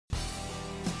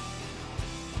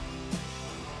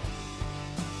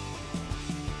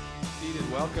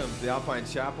Welcome to the Alpine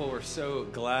Chapel. We're so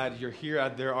glad you're here.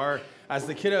 There are, as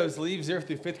the kiddos leave 0th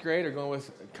through 5th grade or going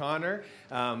with Connor,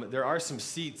 there are some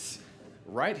seats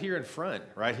right here in front,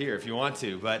 right here if you want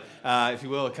to. But if you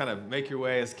will, kind of make your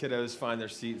way as kiddos find their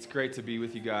seats. Great to be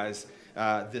with you guys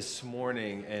this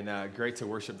morning, and great to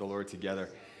worship the Lord together.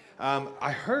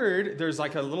 I heard there's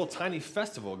like a little tiny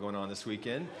festival going on this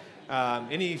weekend.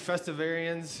 Any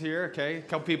festivarians here? Okay, a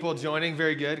couple people joining.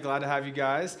 Very good. Glad to have you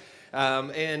guys.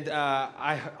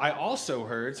 I also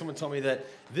heard, someone told me that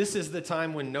this is the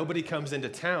time when nobody comes into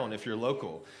town if you're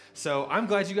local. So I'm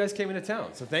glad you guys came into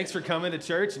town. So thanks for coming to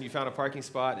church and you found a parking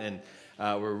spot, and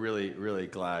we're really, really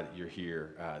glad you're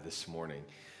here this morning.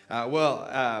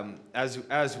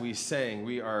 As we sang,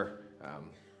 we are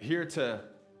here to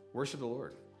worship the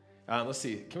Lord. Let's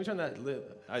see, can we turn that,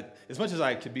 as much as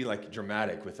I could be like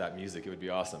dramatic with that music, it would be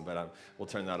awesome, but we'll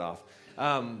turn that off.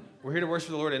 We're here to worship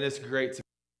the Lord, and it's great to.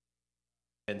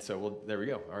 And so, there we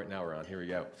go. All right, now we're on. Here we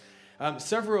go.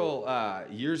 Several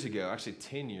years ago, actually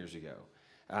 10 years ago,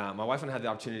 my wife and I had the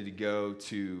opportunity to go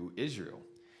to Israel.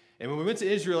 And when we went to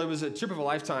Israel, it was a trip of a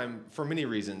lifetime for many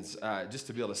reasons, just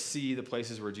to be able to see the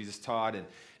places where Jesus taught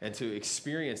and to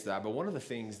experience that. But one of the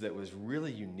things that was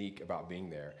really unique about being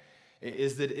there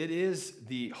is that it is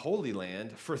the Holy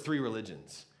Land for three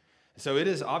religions. So it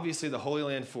is obviously the Holy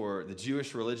Land for the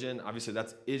Jewish religion. Obviously,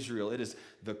 that's Israel. It is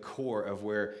the core of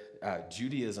where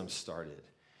Judaism started,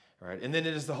 right? And then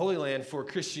it is the Holy Land for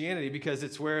Christianity because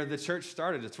it's where the church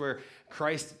started. It's where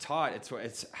Christ taught.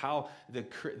 It's how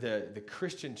the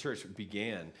Christian church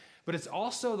began. But it's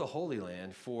also the Holy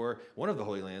Land for, one of the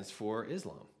Holy Lands for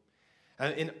Islam.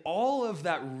 And all of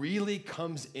that really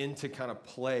comes into kind of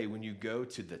play when you go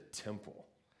to the temple.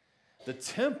 The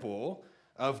temple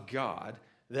of God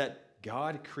that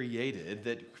God created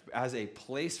that as a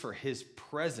place for his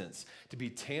presence to be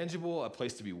tangible, a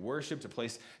place to be worshiped, a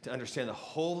place to understand the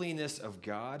holiness of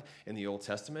God in the Old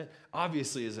Testament,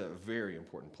 obviously is a very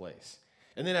important place.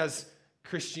 And then as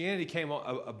Christianity came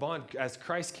upon, as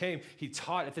Christ came, he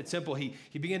taught at the temple, he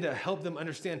began to help them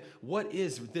understand what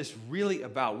is this really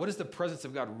about? What is the presence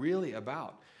of God really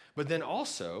about? But then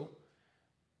also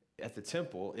at the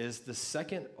temple is the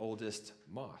second oldest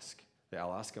mosque, the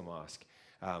Al-Aqsa Mosque,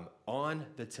 on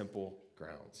the temple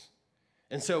grounds.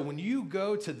 And so when you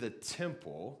go to the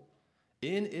temple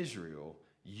in Israel,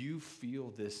 you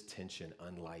feel this tension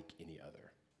unlike any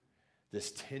other.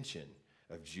 This tension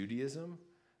of Judaism,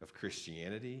 of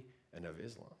Christianity, and of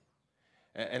Islam.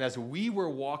 And as we were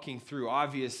walking through,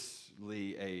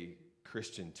 obviously a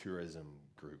Christian tourism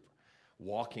group,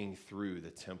 walking through the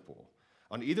temple,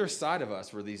 on either side of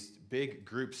us were these big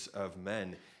groups of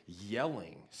men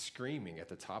yelling, screaming at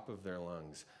the top of their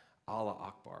lungs, Allah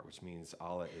Akbar, which means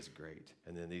Allah is great.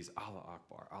 And then these Allah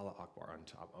Akbar on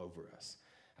top over us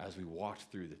as we walked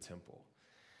through the temple.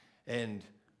 And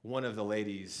one of the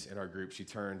ladies in our group, she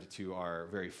turned to our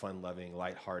very fun-loving,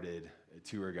 lighthearted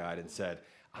tour guide and said,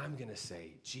 I'm going to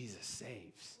say, Jesus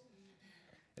saves.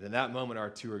 And in that moment, our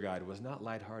tour guide was not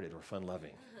lighthearted or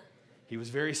fun-loving. He was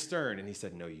very stern, and he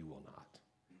said, no, you will not.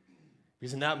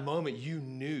 Because in that moment, you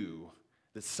knew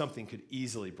that something could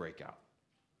easily break out.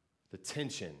 The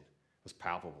tension was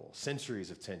palpable.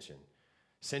 Centuries of tension,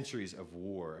 centuries of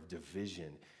war, of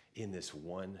division in this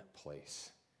one place.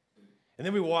 And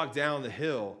then we walked down the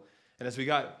hill, and as we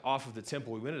got off of the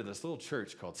temple, we went into this little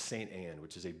church called St. Anne,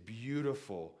 which is a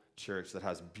beautiful church that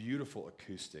has beautiful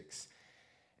acoustics.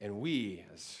 And we,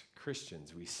 as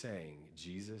Christians, we sang,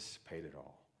 Jesus paid it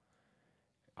all,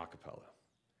 a cappella.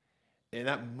 And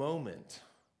that moment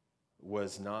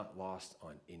was not lost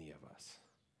on any of us.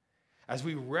 As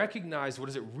we recognize what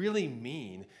does it really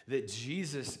mean that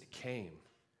Jesus came,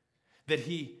 that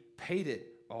he paid it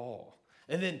all,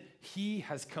 and then he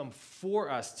has come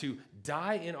for us to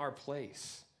die in our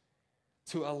place,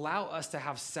 to allow us to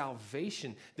have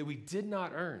salvation that we did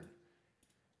not earn.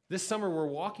 This summer, we're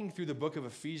walking through the book of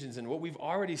Ephesians, and what we've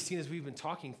already seen as we've been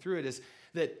talking through it is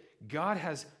that God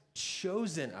has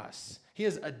chosen us. He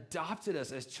has adopted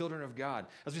us as children of God.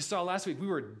 As we saw last week, we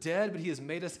were dead, but he has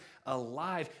made us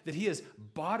alive, that he has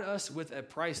bought us with a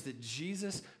price, that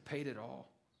Jesus paid it all.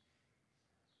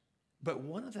 But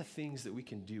one of the things that we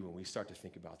can do when we start to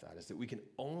think about that is that we can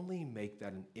only make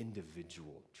that an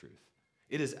individual truth.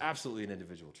 It is absolutely an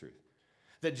individual truth.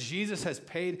 That Jesus has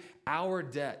paid our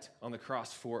debt on the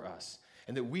cross for us,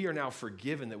 and that we are now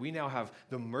forgiven, that we now have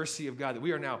the mercy of God, that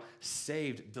we are now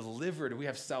saved, delivered, we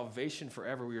have salvation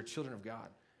forever. We are children of God.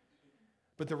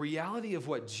 But the reality of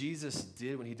what Jesus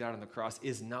did when he died on the cross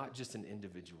is not just an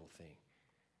individual thing.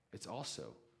 It's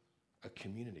also a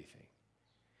community thing.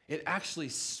 It actually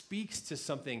speaks to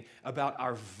something about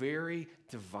our very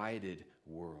divided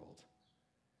world.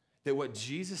 That what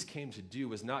Jesus came to do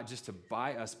was not just to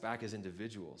buy us back as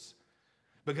individuals,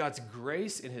 but God's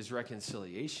grace and his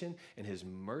reconciliation and his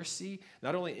mercy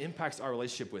not only impacts our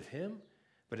relationship with him,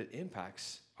 but it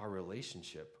impacts our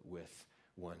relationship with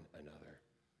one another.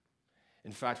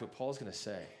 In fact, what Paul's going to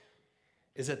say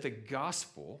is that the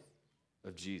gospel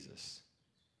of Jesus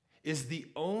is the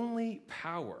only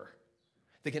power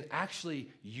that can actually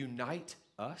unite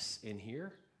us in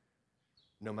here,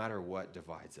 no matter what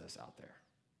divides us out there.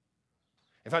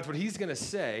 In fact, what he's going to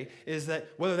say is that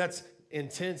whether that's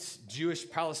intense Jewish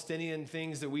Palestinian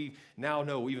things that we now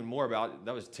know even more about,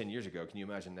 that was 10 years ago, can you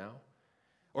imagine now?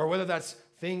 Or whether that's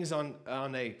things on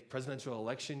a presidential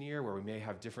election year where we may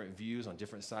have different views on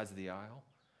different sides of the aisle,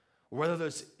 or whether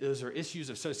those are issues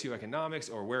of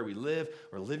socioeconomics or where we live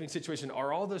or living situation,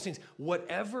 or all those things,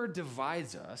 whatever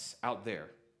divides us out there,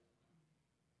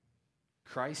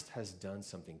 Christ has done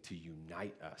something to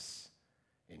unite us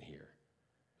in here.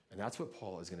 And that's what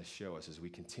Paul is going to show us as we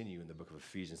continue in the book of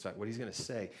Ephesians. In fact, what he's going to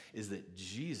say is that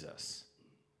Jesus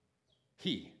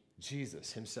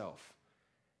himself,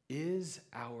 is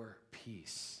our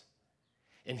peace.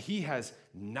 And he has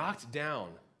knocked down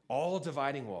all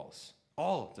dividing walls.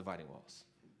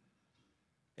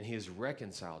 And he has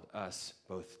reconciled us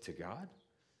both to God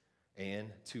and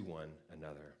to one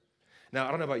another. Now, I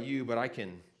don't know about you, but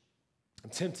I'm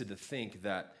tempted to think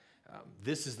that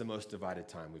this is the most divided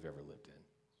time we've ever lived in.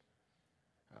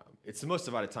 It's the most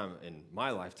divided time in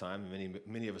my lifetime, and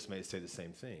many of us may say the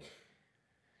same thing.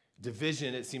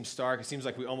 Division, it seems stark. It seems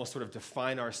like we almost sort of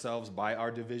define ourselves by our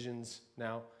divisions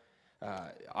now.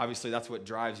 Obviously, that's what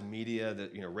drives media. That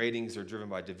ratings are driven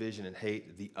by division and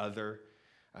hate, the other.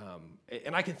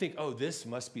 And I can think, this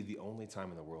must be the only time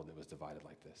in the world that was divided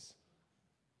like this.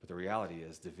 But the reality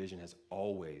is, division has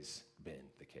always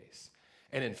been the case.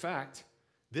 And in fact,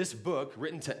 this book,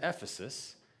 written to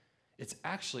Ephesus, it's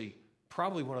actually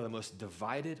probably one of the most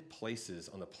divided places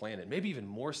on the planet, maybe even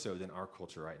more so than our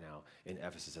culture right now in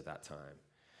Ephesus at that time.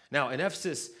 Now, in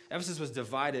Ephesus was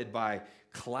divided by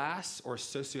class or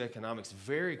socioeconomics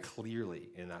very clearly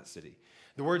in that city.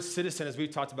 The word citizen, as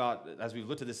we've talked about, as we've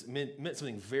looked at this, meant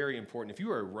something very important. If you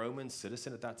were a Roman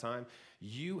citizen at that time,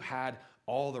 you had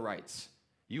all the rights.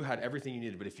 You had everything you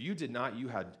needed. But if you did not, you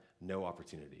had no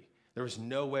opportunity. There was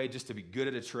no way just to be good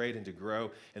at a trade and to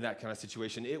grow in that kind of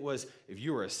situation. It was if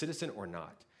you were a citizen or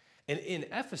not. And in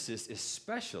Ephesus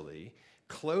especially,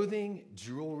 clothing,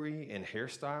 jewelry, and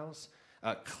hairstyles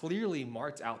clearly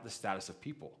marked out the status of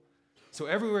people. So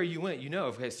everywhere you went,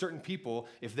 certain people,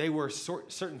 if they wore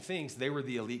certain things, they were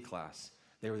the elite class.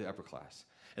 They were the upper class.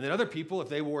 And then other people, if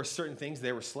they wore certain things,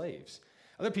 they were slaves.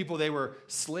 Other people, they were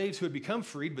slaves who had become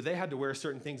freed, but they had to wear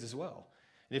certain things as well.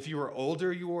 And if you were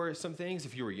older, you wore some things.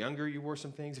 If you were younger, you wore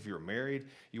some things. If you were married,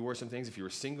 you wore some things. If you were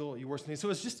single, you wore some things. So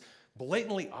it's just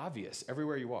blatantly obvious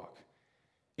everywhere you walk.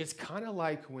 It's kind of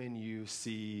like when you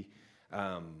see,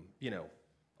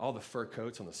 all the fur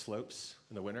coats on the slopes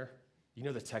in the winter. You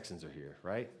know the Texans are here,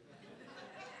 right?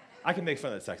 I can make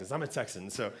fun of the Texans. I'm a Texan,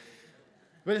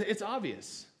 but it's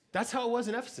obvious. That's how it was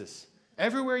in Ephesus.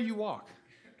 Everywhere you walk,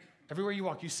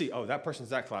 you see, that person's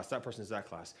that class, that person's that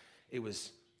class. It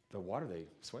was the water they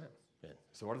swam in.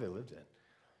 It's the water they lived in.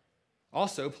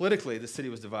 Also, politically, the city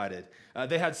was divided.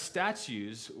 They had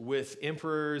statues with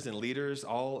emperors and leaders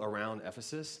all around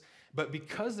Ephesus. But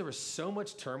because there was so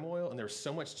much turmoil and there was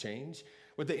so much change,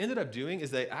 what they ended up doing is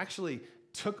they actually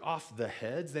took off the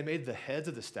heads. They made the heads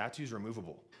of the statues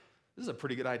removable. This is a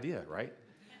pretty good idea, right?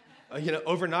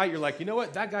 Overnight, you're like, you know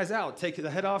what? That guy's out. Take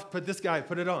the head off, put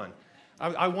it on.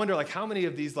 I wonder, how many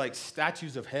of these,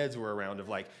 statues of heads were around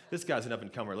of, this guy's an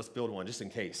up-and-comer. Let's build one just in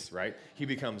case, right? He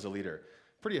becomes a leader.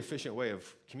 Pretty efficient way of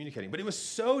communicating. But it was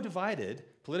so divided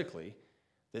politically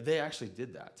that they actually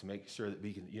did that to make sure that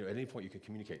we can, at any point you could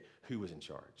communicate who was in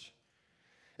charge.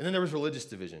 And then there was religious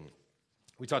division.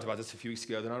 We talked about this a few weeks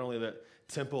ago. That not only the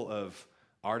temple of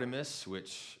Artemis,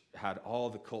 which had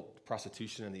all the cult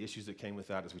prostitution and the issues that came with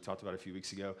that, as we talked about a few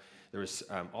weeks ago. There was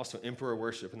also emperor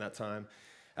worship in that time.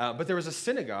 But there was a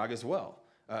synagogue as well,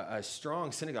 a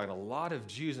strong synagogue, and a lot of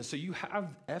Jews. And so you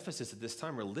have Ephesus at this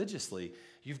time religiously.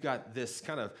 You've got this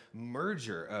kind of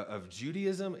merger of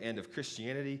Judaism and of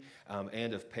Christianity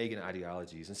and of pagan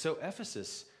ideologies. And so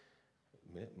Ephesus,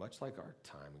 much like our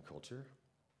time and culture,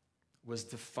 was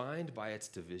defined by its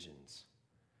divisions.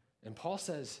 And Paul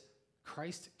says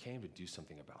Christ came to do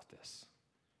something about this.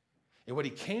 And what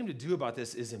he came to do about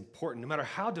this is important. No matter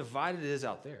how divided it is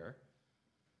out there,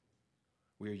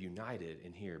 we are united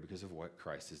in here because of what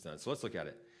Christ has done. So let's look at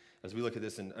it. As we look at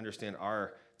this and understand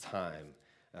our time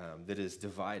that is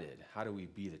divided, how do we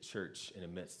be the church in the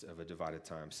midst of a divided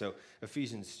time? So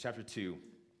Ephesians chapter 2,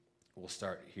 We'll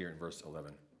start here in verse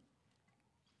 11.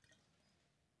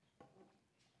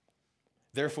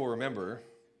 Therefore, remember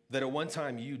that at one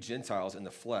time you Gentiles in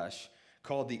the flesh,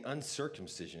 called the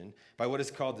uncircumcision by what is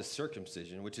called the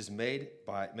circumcision, which is made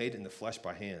in the flesh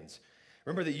by hands.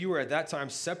 Remember that you were at that time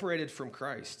separated from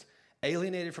Christ,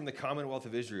 alienated from the commonwealth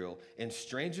of Israel, and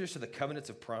strangers to the covenants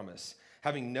of promise,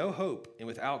 having no hope and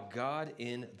without God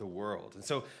in the world. And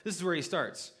so this is where he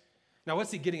starts. Now,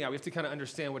 what's he getting at? We have to kind of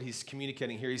understand what he's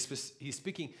communicating here. He's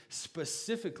speaking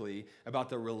specifically about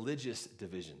the religious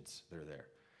divisions that are there.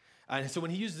 And so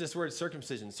when he uses this word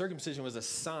circumcision was a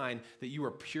sign that you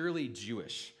were purely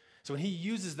Jewish. So when he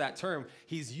uses that term,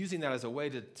 he's using that as a way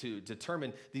to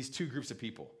determine these two groups of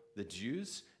people, the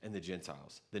Jews and the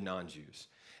Gentiles, the non-Jews.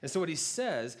 And so what he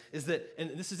says is that,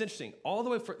 and this is interesting, all the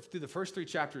way through the first 3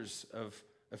 chapters of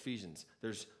Ephesians,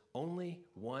 there's only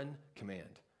one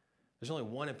command. There's only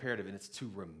one imperative, and it's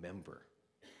to remember.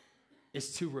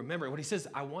 It's to remember. And what he says,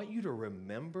 I want you to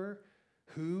remember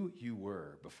who you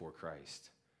were before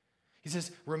Christ. He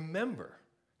says, remember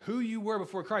who you were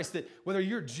before Christ, that whether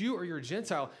you're Jew or you're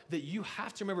Gentile, that you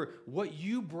have to remember what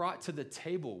you brought to the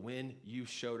table when you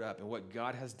showed up and what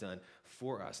God has done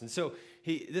for us. And so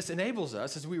this enables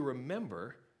us, as we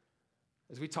remember,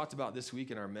 as we talked about this week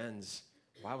in our men's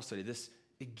Bible study,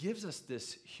 it gives us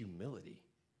this humility.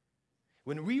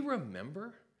 When we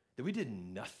remember that we did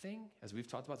nothing, as we've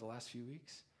talked about the last few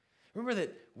weeks, remember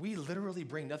that we literally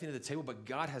bring nothing to the table, but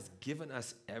God has given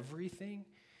us everything.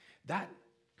 That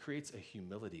creates a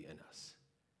humility in us.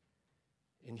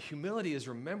 And humility is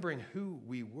remembering who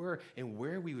we were and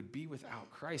where we would be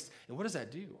without Christ. And what does that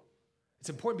do?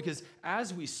 It's important because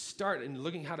as we start and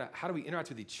looking how do we interact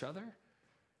with each other,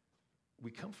 we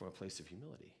come from a place of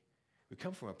humility. We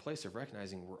come from a place of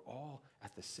recognizing we're all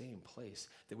at the same place,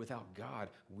 that without God,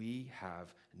 we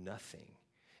have nothing.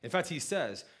 In fact, he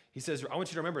says, I want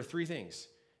you to remember 3 things.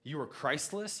 You were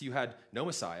Christless, you had no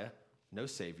Messiah, no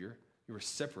Savior. You were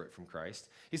separate from Christ.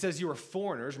 He says you were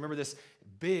foreigners. Remember this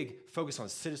big focus on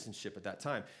citizenship at that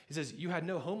time. He says you had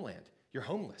no homeland. You're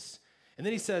homeless. And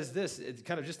then he says this,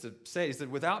 kind of just to say, he said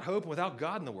without hope and without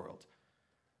God in the world.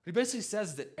 What he basically says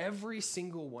is that every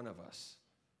single one of us,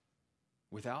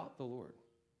 without the Lord,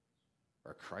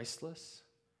 are Christless,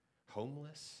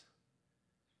 homeless,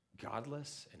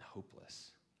 godless, and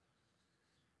hopeless.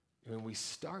 And when we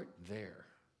start there,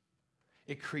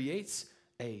 it creates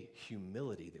a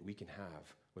humility that we can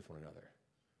have with one another.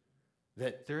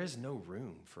 That there is no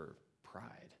room for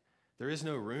pride. There is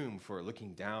no room for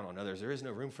looking down on others. There is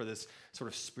no room for this sort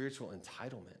of spiritual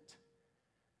entitlement.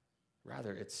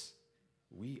 Rather,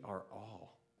 we are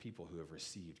all people who have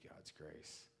received God's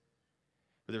grace.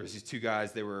 But there was these 2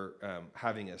 guys, they were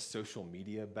having a social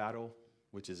media battle,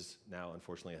 which is now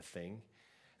unfortunately a thing.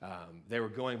 They were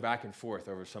going back and forth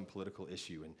over some political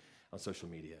issue on social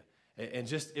media. And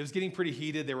just, it was getting pretty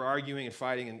heated. They were arguing and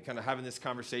fighting and kind of having this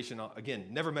conversation. Again,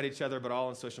 never met each other, but all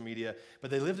on social media.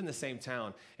 But they lived in the same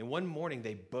town. And one morning,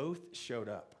 they both showed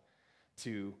up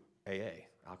to AA,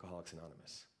 Alcoholics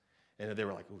Anonymous. And they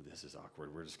were like, ooh, this is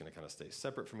awkward. We're just going to kind of stay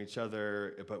separate from each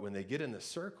other. But when they get in the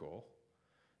circle,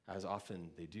 as often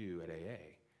they do at AA,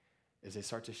 is they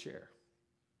start to share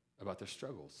about their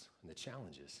struggles and the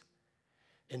challenges.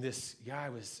 And this guy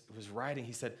was writing,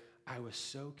 he said, I was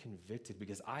so convicted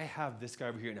because I have this guy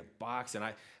over here in a box and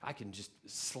I can just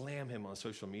slam him on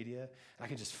social media. And I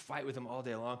can just fight with him all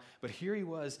day long. But here he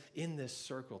was in this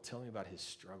circle telling me about his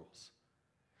struggles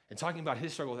and talking about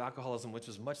his struggle with alcoholism, which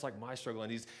was much like my struggle.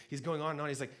 And he's going on and on.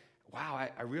 He's like, wow,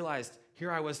 I realized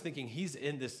here I was thinking he's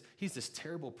this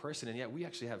terrible person. And yet we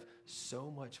actually have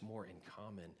so much more in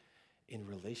common in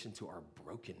relation to our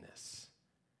brokenness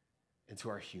and to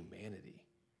our humanity.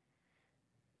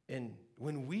 And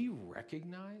when we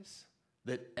recognize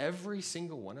that every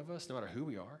single one of us, no matter who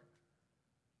we are,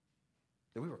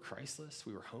 that we were Christless,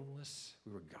 we were homeless,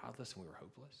 we were godless, and we were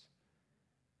hopeless,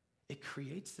 it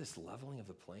creates this leveling of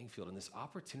the playing field and this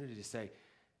opportunity to say,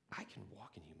 I can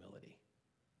walk in humility.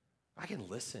 I can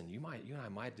listen. You and I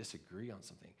might disagree on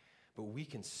something, but we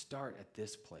can start at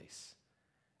this place,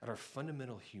 at our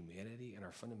fundamental humanity and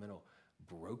our fundamental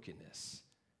brokenness,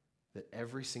 that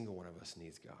every single one of us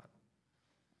needs God.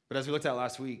 But as we looked at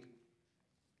last week,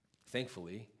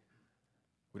 thankfully,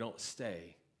 we don't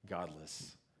stay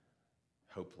godless,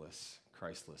 hopeless,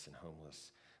 Christless, and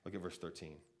homeless. Look at verse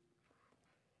 13.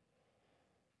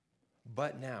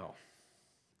 But now,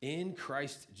 in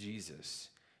Christ Jesus,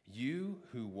 you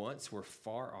who once were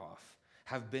far off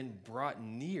have been brought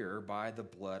near by the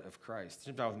blood of Christ.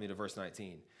 Jump down with me to verse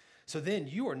 19. So then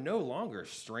you are no longer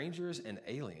strangers and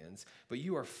aliens, but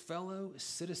you are fellow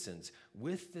citizens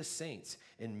with the saints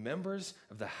and members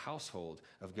of the household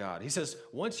of God. He says,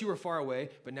 once you were far away,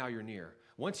 but now you're near.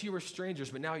 Once you were strangers,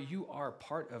 but now you are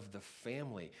part of the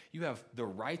family. You have the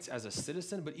rights as a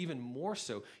citizen, but even more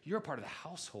so, you're a part of the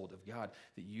household of God,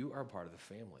 that you are a part of the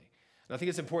family. And I think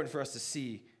it's important for us to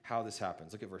see how this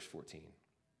happens. Look at verse 14.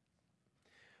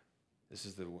 This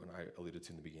is the one I alluded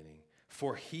to in the beginning.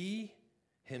 For he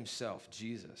himself,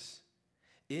 Jesus,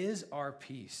 is our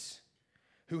peace,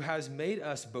 who has made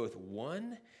us both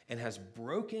one and has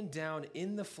broken down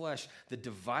in the flesh the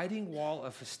dividing wall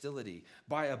of hostility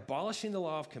by abolishing the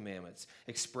law of commandments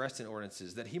expressed in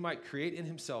ordinances, that he might create in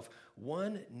himself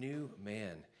one new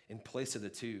man in place of the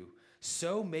two,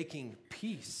 so making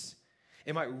peace,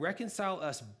 and might reconcile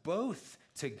us both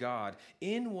to God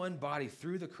in one body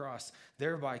through the cross,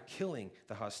 thereby killing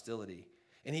the hostility.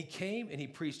 And he came and he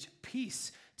preached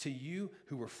peace to you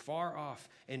who were far off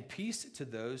and peace to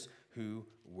those who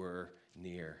were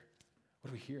near.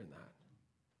 What do we hear in that?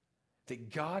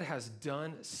 That God has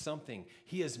done something.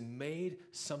 He has made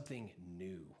something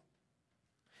new.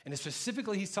 And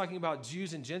specifically, he's talking about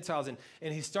Jews and Gentiles. And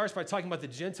he starts by talking about the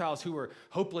Gentiles who were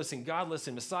hopeless and godless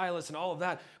and Messiahless and all of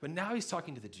that. But now he's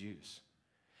talking to the Jews.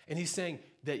 And he's saying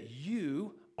that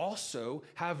you also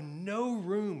have no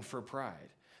room for pride.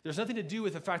 There's nothing to do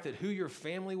with the fact that who your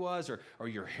family was or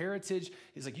your heritage.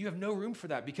 He's like, you have no room for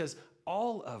that because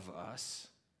all of us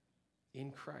in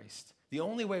Christ, the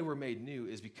only way we're made new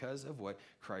is because of what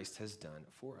Christ has done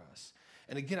for us.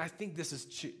 And again, I think this is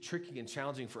tricky and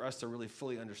challenging for us to really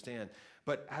fully understand.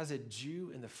 But as a Jew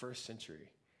in the first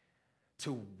century,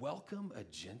 to welcome a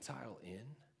Gentile in,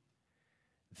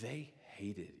 they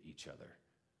hated each other.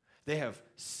 They have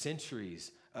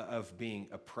centuries of being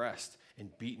oppressed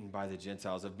and beaten by the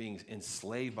Gentiles, of being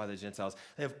enslaved by the Gentiles.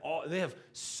 They have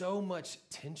so much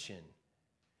tension.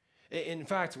 In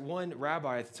fact, one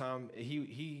rabbi at the time,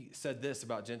 he said this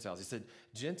about Gentiles. He said,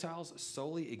 Gentiles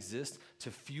solely exist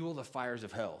to fuel the fires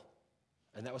of hell.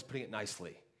 And that was putting it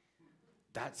nicely.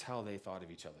 That's how they thought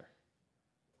of each other.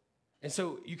 And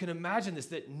so you can imagine this,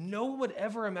 that no one would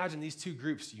ever imagine these two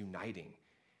groups uniting.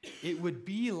 It would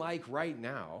be like right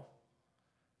now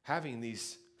having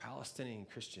these Palestinian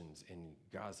Christians in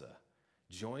Gaza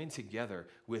join together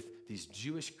with these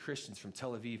Jewish Christians from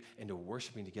Tel Aviv and to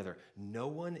worshiping together. No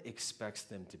one expects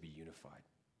them to be unified.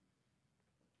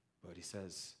 But he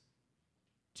says,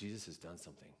 Jesus has done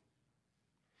something.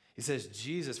 He says,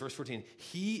 Jesus, verse 14,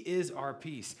 he is our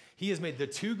peace. He has made the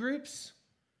two groups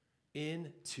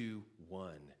into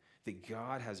one, that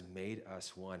God has made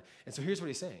us one. And so here's what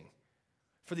he's saying.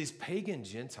 For these pagan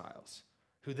Gentiles,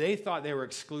 who they thought they were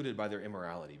excluded by their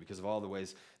immorality because of all the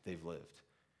ways they've lived.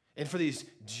 And for the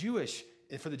Jewish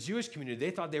community, they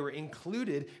thought they were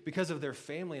included because of their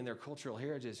family and their cultural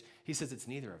heritage. He says it's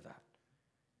neither of that.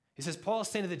 He says, Paul is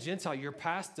saying to the Gentile, your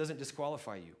past doesn't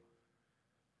disqualify you.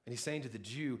 And he's saying to the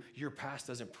Jew, your past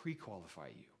doesn't pre-qualify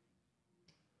you.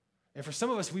 And for some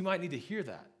of us, we might need to hear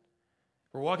that.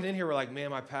 We're walking in here, we're like, man,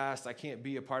 my past, I can't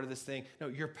be a part of this thing. No,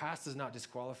 your past does not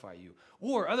disqualify you.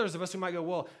 Or others of us who might go,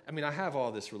 well, I have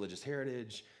all this religious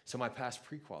heritage, so my past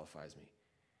pre-qualifies me.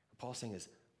 What Paul's saying is,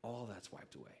 all that's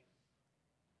wiped away.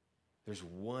 There's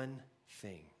one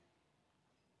thing.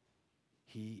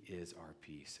 He is our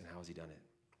peace. And how has he done it?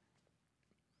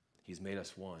 He's made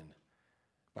us one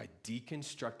by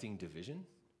deconstructing division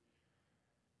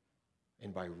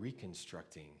and by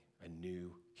reconstructing a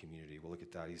new community. We'll look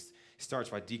at that. He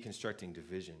starts by deconstructing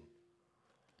division.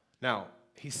 Now,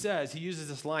 he uses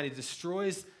this line, he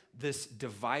destroys this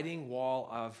dividing wall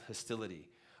of hostility.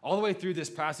 All the way through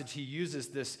this passage, he uses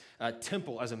this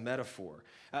temple as a metaphor.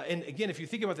 And again, if you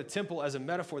think about the temple as a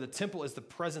metaphor, the temple is the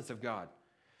presence of God.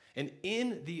 And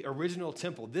in the original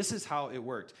temple, this is how it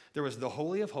worked. There was the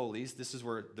Holy of Holies. This is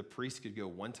where the priest could go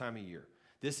one time a year.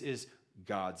 This is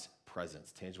God's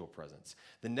presence, tangible presence.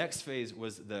 The next phase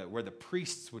was where the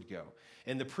priests would go.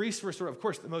 And the priests were of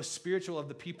course, the most spiritual of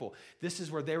the people. This is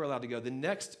where they were allowed to go. The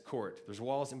next court, there's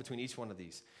walls in between each one of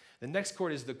these. The next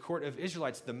court is the court of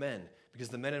Israelites, the men, because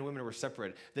the men and women were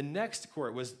separated. The next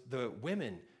court was the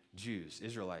women, Jews,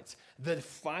 Israelites. The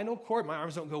final court, my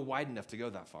arms don't go wide enough to go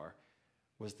that far,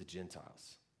 was the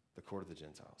Gentiles, the court of the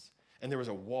Gentiles. And there was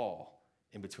a wall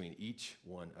in between each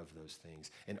one of those things.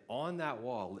 And on that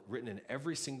wall, written in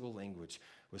every single language,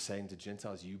 was saying to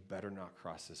Gentiles, you better not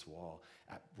cross this wall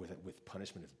with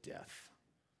punishment of death.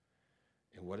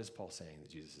 And what is Paul saying that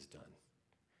Jesus has done?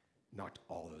 Knocked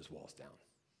all those walls down.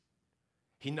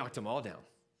 He knocked them all down.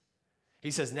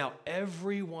 He says, now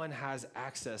everyone has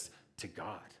access to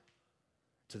God,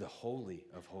 to the Holy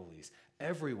of Holies.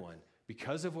 Everyone,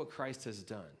 because of what Christ has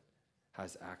done,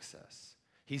 has access.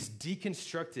 He's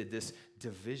deconstructed this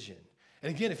division.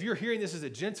 And again, if you're hearing this as a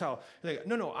Gentile, you're like,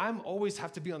 no, I'm always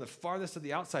have to be on the farthest of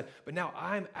the outside, but now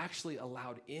I'm actually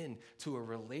allowed in to a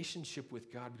relationship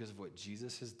with God because of what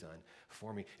Jesus has done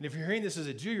for me. And if you're hearing this as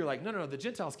a Jew, you're like, no, the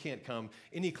Gentiles can't come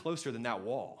any closer than that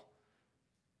wall.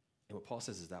 And what Paul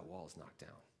says is that wall is knocked down.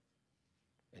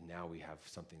 And now we have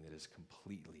something that is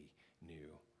completely new.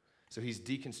 So he's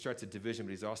deconstructed division,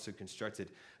 but he's also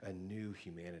constructed a new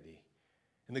humanity.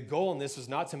 And the goal in this was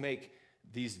not to make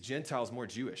these Gentiles more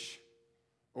Jewish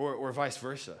or vice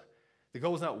versa. The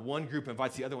goal is not one group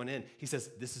invites the other one in. He says,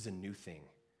 this is a new thing.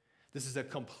 This is a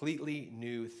completely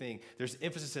new thing. There's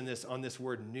emphasis in this on this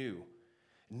word new.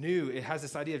 New, it has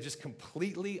this idea of just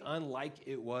completely unlike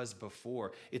it was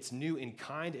before. It's new in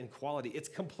kind and quality. It's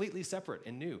completely separate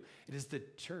and new. It is the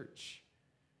church.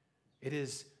 It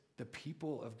is the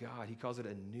people of God. He calls it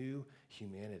a new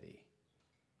humanity.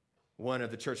 One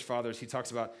of the church fathers, he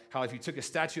talks about how if you took a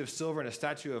statue of silver and a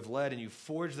statue of lead and you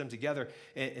forged them together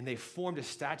and they formed a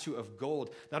statue of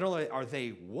gold, not only are they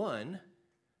one,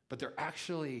 but they're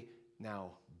actually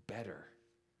now better.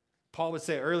 Paul would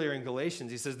say earlier in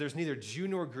Galatians, he says, there's neither Jew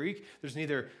nor Greek, there's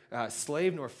neither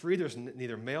slave nor free, there's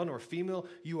neither male nor female.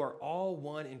 You are all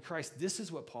one in Christ. This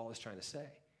is what Paul is trying to say,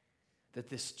 that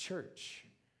this church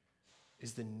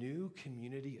is the new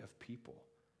community of people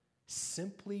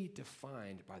simply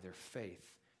defined by their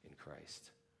faith in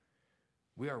Christ.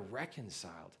 We are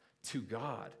reconciled to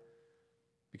God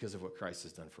because of what Christ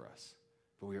has done for us,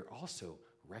 but we are also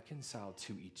reconciled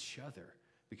to each other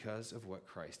because of what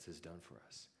Christ has done for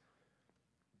us.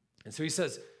 And so he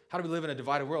says, how do we live in a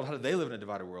divided world? How do they live in a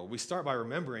divided world? We start by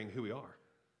remembering who we are.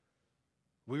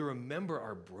 We remember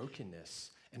our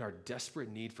brokenness and our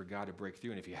desperate need for God to break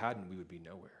through, and if he hadn't, we would be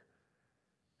nowhere.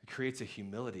 It creates a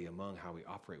humility among how we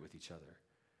operate with each other.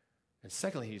 And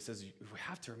secondly, he says, we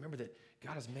have to remember that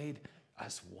God has made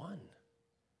us one.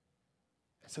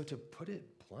 And so to put it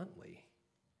bluntly,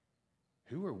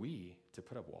 who are we to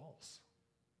put up walls?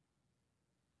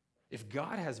 If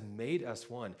God has made us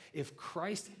one, if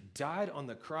Christ died on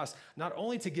the cross, not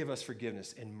only to give us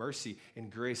forgiveness and mercy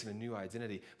and grace and a new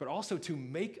identity, but also to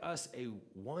make us a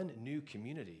one new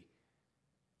community,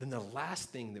 then the last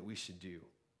thing that we should do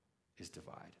is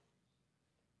divide.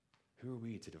 Who are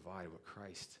we to divide what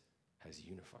Christ has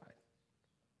unified?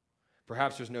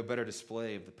 Perhaps there's no better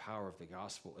display of the power of the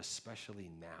gospel, especially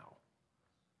now,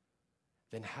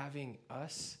 than having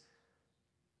us,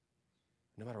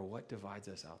 no matter what divides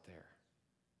us out there,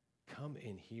 come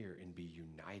in here and be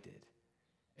united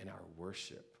in our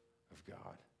worship of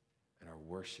God and our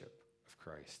worship of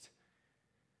Christ.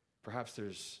 Perhaps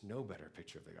there's no better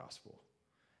picture of the gospel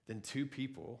than two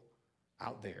people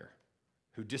out there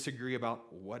who disagree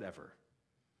about whatever,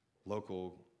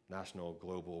 local, national,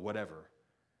 global, whatever,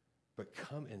 but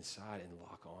come inside and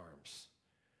lock arms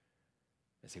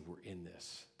and say, we're in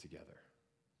this together.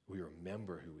 We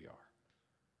remember who we are.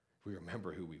 We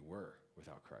remember who we were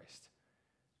without Christ.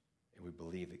 And we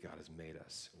believe that God has made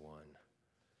us one.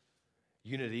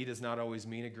 Unity does not always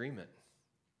mean agreement.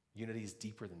 Unity is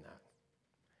deeper than that.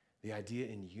 The idea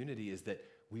in unity is that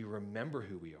we remember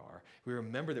who we are. We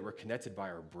remember that we're connected by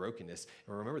our brokenness.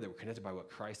 And remember that we're connected by what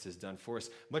Christ has done for us.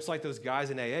 Much like those guys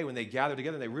in AA, when they gathered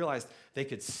together and they realized they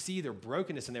could see their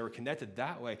brokenness and they were connected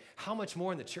that way. How much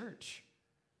more in the church?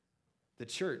 The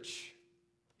church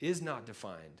is not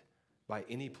defined by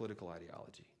any political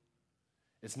ideology.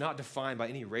 It's not defined by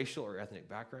any racial or ethnic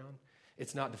background.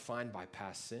 It's not defined by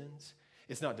past sins.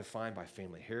 It's not defined by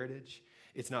family heritage.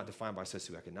 It's not defined by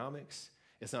socioeconomics.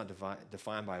 It's not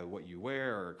defined by what you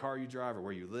wear or a car you drive or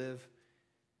where you live.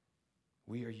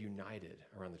 We are united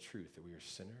around the truth that we are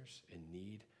sinners in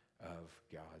need of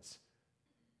God's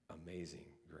amazing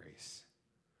grace.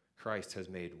 Christ has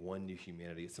made one new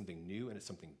humanity. It's something new and it's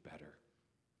something better.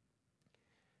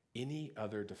 Any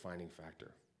other defining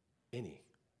factor, any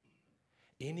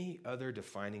other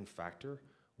defining factor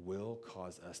will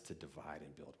cause us to divide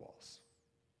and build walls.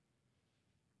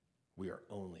 We are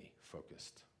only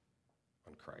focused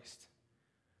on Christ.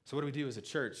 So what do we do as a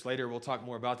church? Later we'll talk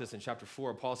more about this in chapter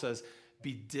 4. Paul says,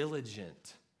 be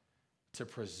diligent to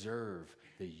preserve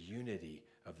the unity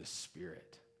of the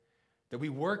Spirit. That we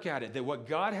work at it, that what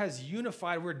God has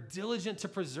unified, we're diligent to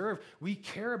preserve. We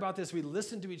care about this. We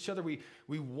listen to each other. We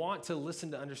want to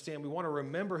listen to understand. We want to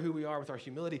remember who we are with our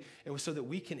humility, and so that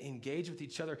we can engage with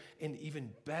each other and even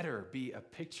better be a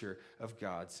picture of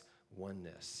God's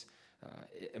oneness.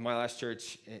 In my last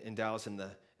church in Dallas, in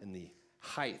the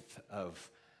height of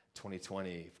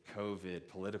 2020, COVID,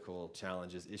 political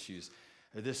challenges, issues,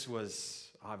 this was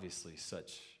obviously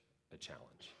such a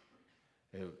challenge.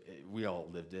 We all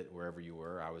lived it wherever you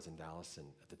were. I was in Dallas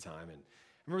at the time. And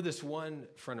I remember this one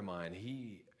friend of mine,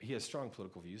 he has strong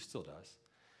political views, still does.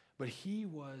 But he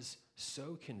was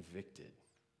so convicted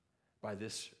by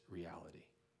this reality.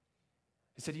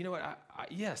 He said, you know what,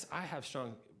 yes, I have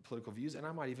strong political views, and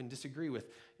I might even disagree with,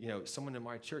 someone in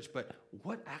my church, but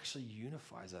what actually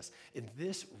unifies us? And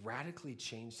this radically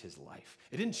changed his life.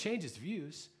 It didn't change his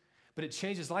views, but it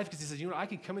changed his life because he says, I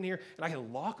can come in here and I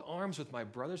can lock arms with my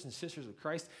brothers and sisters of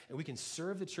Christ, and we can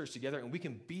serve the church together, and we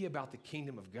can be about the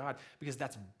kingdom of God, because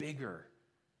that's bigger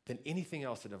than anything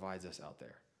else that divides us out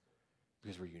there,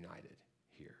 because we're united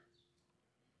here.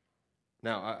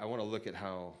 Now, I want to look at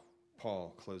how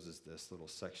Paul closes this little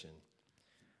section,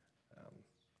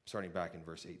 starting back in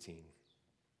verse 18.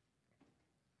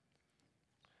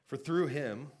 For through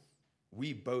him,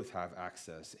 we both have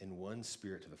access in one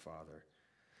spirit to the Father.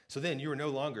 So then you are no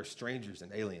longer strangers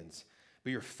and aliens,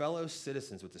 but you're fellow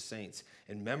citizens with the saints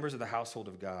and members of the household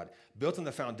of God, built on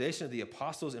the foundation of the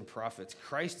apostles and prophets,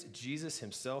 Christ Jesus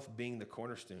himself being the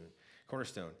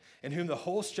cornerstone, in whom the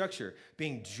whole structure,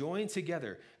 being joined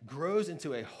together, grows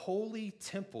into a holy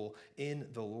temple in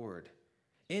the Lord.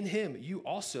 In him, you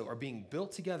also are being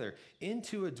built together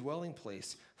into a dwelling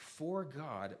place for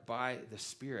God by the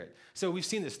Spirit. So we've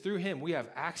seen this. Through him, we have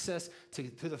access to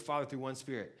the Father through one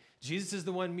Spirit. Jesus is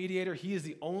the one mediator. He is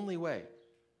the only way.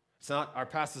 Our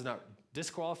past does not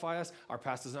disqualify us. Our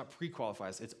past does not pre-qualify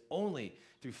us. It's only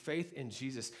through faith in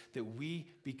Jesus that we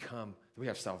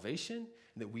have salvation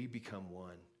and that we become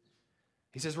one.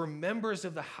 He says we're members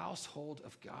of the household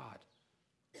of God.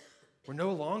 We're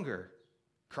no longer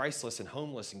Christless and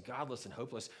homeless and godless and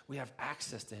hopeless. We have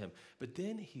access to him. But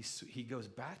then he goes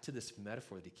back to this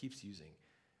metaphor that he keeps using,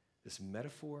 this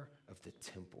metaphor of the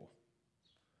temple.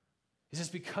 He says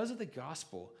because of the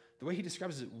gospel, the way he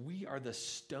describes it, we are the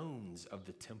stones of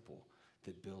the temple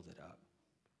that build it up.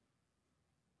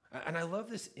 And I love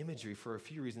this imagery for a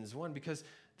few reasons. One, because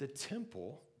the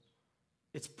temple,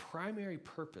 its primary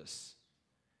purpose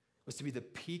was to be the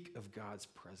peak of God's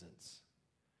presence.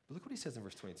 But look what he says in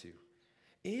verse 22.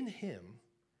 In him,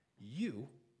 you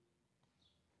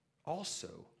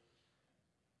also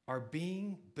are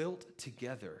being built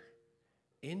together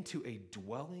into a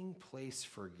dwelling place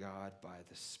for God by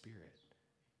the Spirit.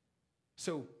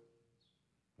 So,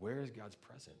 where is God's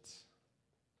presence?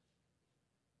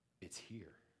 It's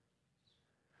here.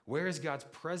 Where is God's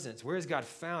presence? Where is God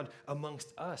found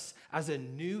amongst us as a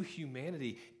new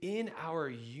humanity in our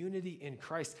unity in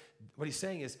Christ? What he's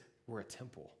saying is we're a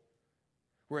temple.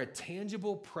 We're a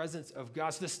tangible presence of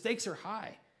God. So the stakes are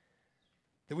high.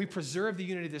 That we preserve the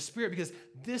unity of the Spirit, because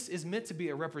this is meant to be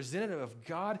a representative of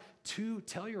God to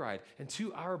Telluride and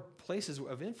to our places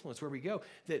of influence where we go.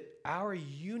 That our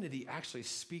unity actually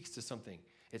speaks to something.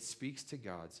 It speaks to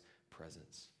God's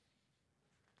presence.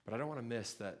 But I don't want to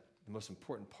miss that the most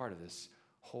important part of this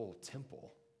whole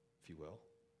temple, if you will,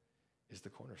 is the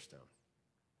cornerstone.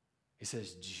 He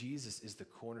says Jesus is the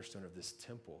cornerstone of this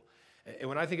temple. And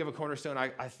when I think of a cornerstone,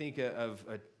 I think of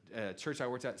a church I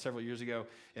worked at several years ago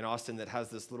in Austin that has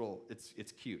this little,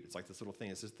 it's cute. It's like this little thing.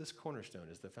 It says this cornerstone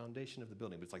is the foundation of the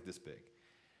building, but it's like this big.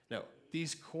 No,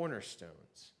 these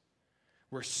cornerstones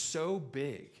were so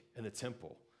big in the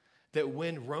temple that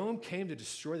when Rome came to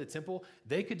destroy the temple,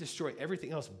 they could destroy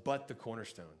everything else but the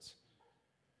cornerstones.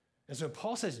 And so when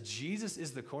Paul says Jesus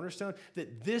is the cornerstone,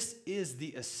 that this is the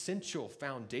essential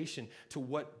foundation to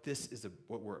what this is,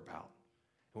 what we're about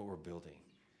and what we're building.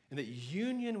 And that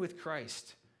union with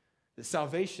Christ, that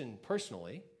salvation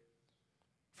personally,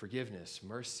 forgiveness,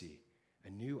 mercy, a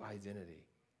new identity,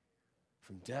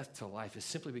 from death to life is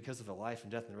simply because of the life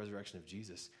and death and the resurrection of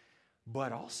Jesus,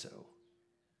 but also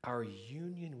our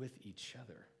union with each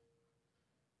other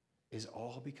is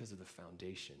all because of the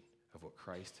foundation of what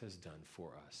Christ has done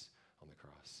for us on the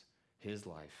cross. His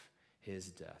life, his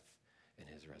death, and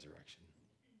his resurrection.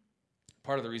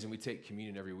 Part of the reason we take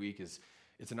communion every week is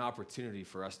it's an opportunity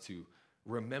for us to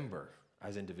remember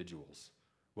as individuals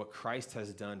what Christ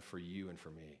has done for you and for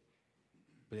me.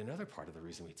 But another part of the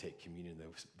reason we take communion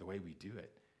the way we do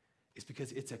it is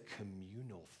because it's a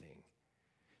communal thing.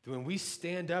 When we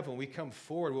stand up and we come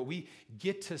forward, what we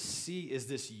get to see is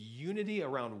this unity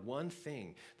around one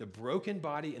thing, the broken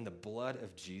body and the blood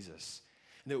of Jesus.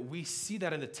 And that we see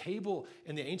that in the table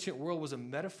in the ancient world was a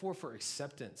metaphor for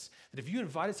acceptance. That if you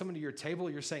invited someone to your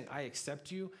table, you're saying, I accept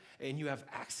you and you have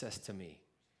access to me.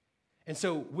 And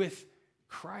so with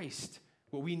Christ,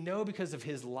 what we know because of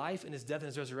his life and his death and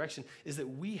his resurrection is that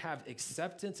we have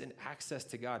acceptance and access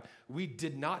to God. We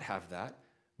did not have that,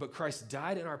 but Christ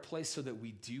died in our place so that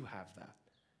we do have that.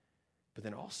 But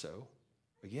then also,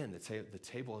 again, the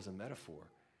table is a metaphor.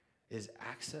 is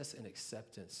access and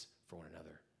acceptance for one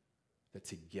another. That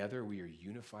together we are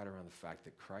unified around the fact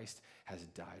that Christ has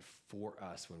died for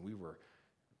us when we were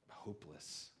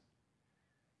hopeless.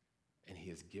 And he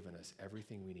has given us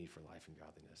everything we need for life and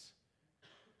godliness.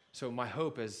 So my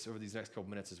hope is over these next couple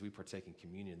minutes as we partake in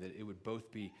communion, that it would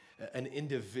both be an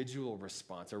individual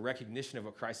response, a recognition of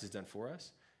what Christ has done for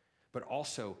us, but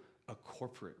also a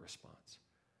corporate response,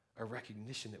 a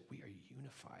recognition that we are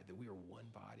unified, that we are one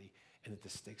body, and that the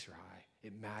stakes are high.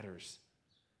 It matters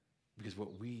because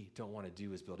what we don't want to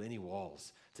do is build any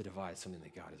walls to divide something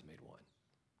that God has made one.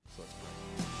 So let's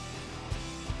pray.